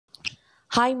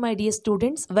Hi my dear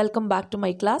students, welcome back to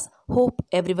my class. Hope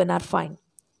everyone are fine.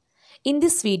 In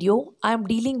this video, I am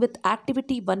dealing with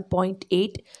activity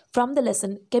 1.8 from the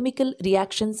lesson Chemical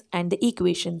Reactions and the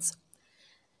Equations.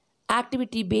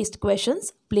 Activity based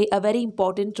questions play a very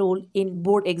important role in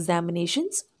board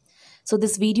examinations. So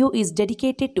this video is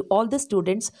dedicated to all the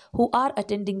students who are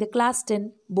attending the class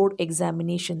 10 board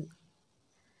examination.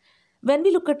 When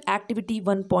we look at activity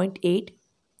 1.8,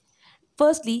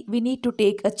 firstly, we need to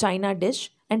take a china dish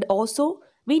and also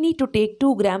we need to take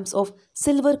 2 grams of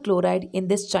silver chloride in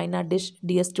this china dish,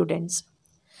 dear students.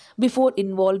 Before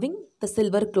involving the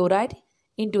silver chloride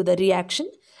into the reaction,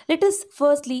 let us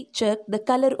firstly check the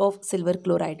color of silver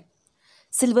chloride.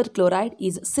 Silver chloride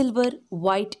is silver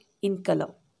white in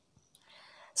color.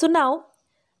 So now,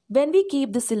 when we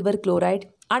keep the silver chloride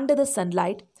under the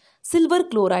sunlight, silver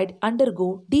chloride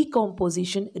undergo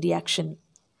decomposition reaction.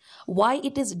 Why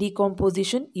it is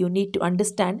decomposition you need to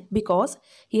understand, because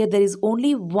here there is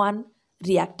only one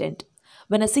reactant.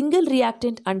 When a single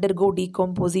reactant undergo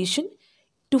decomposition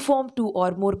to form 2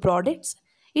 or more products,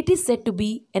 it is said to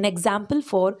be an example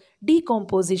for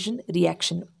decomposition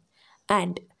reaction.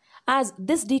 And as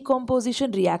this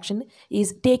decomposition reaction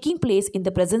is taking place in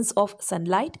the presence of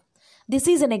sunlight, this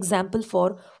is an example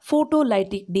for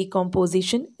photolytic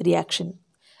decomposition reaction.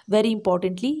 Very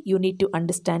importantly, you need to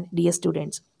understand, dear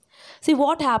students. See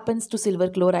what happens to silver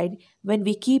chloride when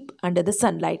we keep under the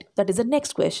sunlight. That is the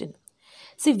next question.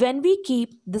 See, when we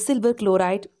keep the silver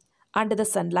chloride under the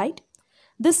sunlight,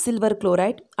 this silver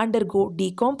chloride undergo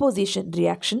decomposition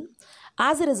reaction.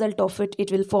 As a result of it,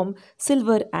 it will form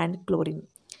silver and chlorine.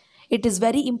 It is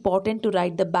very important to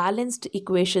write the balanced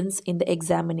equations in the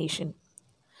examination.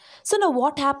 So now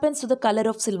what happens to the color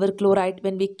of silver chloride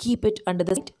when we keep it under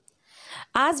the sunlight?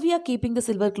 As we are keeping the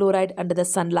silver chloride under the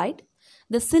sunlight,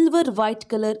 the silver white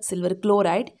color silver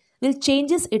chloride will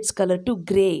changes its color to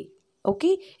grey.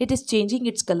 Okay, it is changing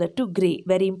its color to grey.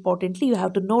 Very importantly, you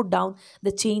have to note down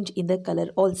the change in the color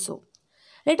also.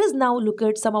 Let us now look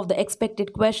at some of the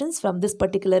expected questions from this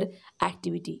particular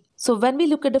activity. So when we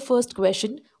look at the first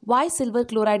question, why silver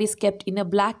chloride is kept in a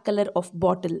black color of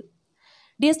bottle?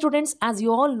 Dear students, as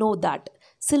you all know that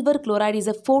silver chloride is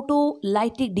a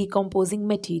photolytic decomposing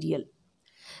material.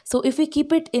 So if we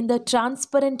keep it in the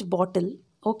transparent bottle,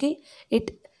 okay,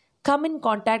 it come in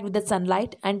contact with the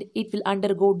sunlight and it will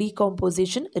undergo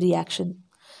decomposition reaction.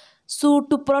 So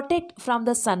to protect from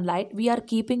the sunlight, we are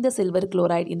keeping the silver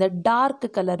chloride in the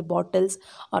dark color bottles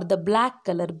or the black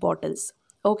color bottles,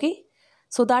 okay,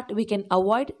 so that we can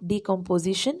avoid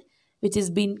decomposition which is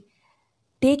been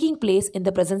taking place in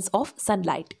the presence of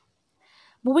sunlight.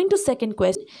 Moving to second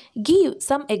question, give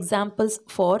some examples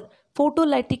for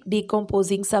photolytic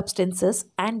decomposing substances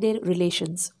and their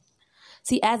relations.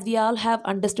 See, as we all have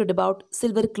understood about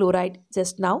silver chloride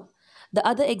just now, the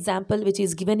other example which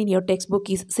is given in your textbook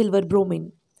is silver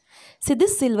bromine. See,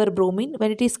 this silver bromine,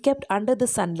 when it is kept under the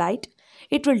sunlight,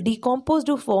 it will decompose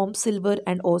to form silver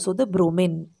and also the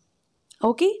bromine.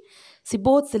 Okay, see,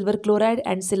 both silver chloride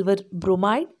and silver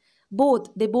bromide,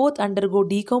 they both undergo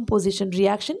decomposition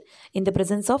reaction in the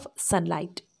presence of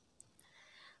sunlight.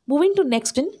 Moving to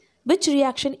next one, which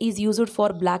reaction is used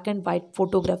for black and white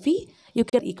photography? You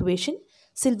can equation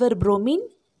silver bromine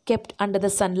kept under the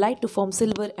sunlight to form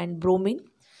silver and bromine.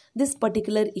 This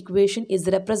particular equation is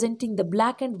representing the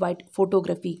black and white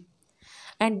photography.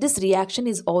 And this reaction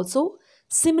is also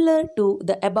similar to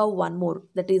the above one more,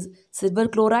 that is silver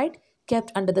chloride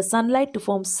kept under the sunlight to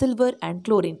form silver and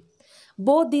chlorine.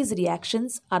 Both these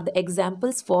reactions are the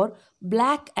examples for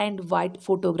black and white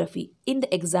photography. In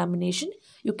the examination,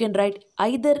 you can write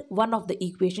either one of the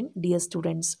equation, dear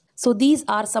students. So these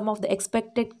are some of the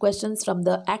expected questions from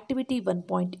the activity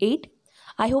 1.8.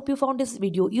 I hope you found this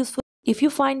video useful. If you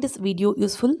find this video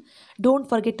useful, don't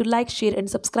forget to like, share and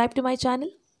subscribe to my channel.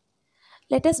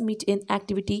 Let us meet in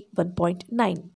activity 1.9.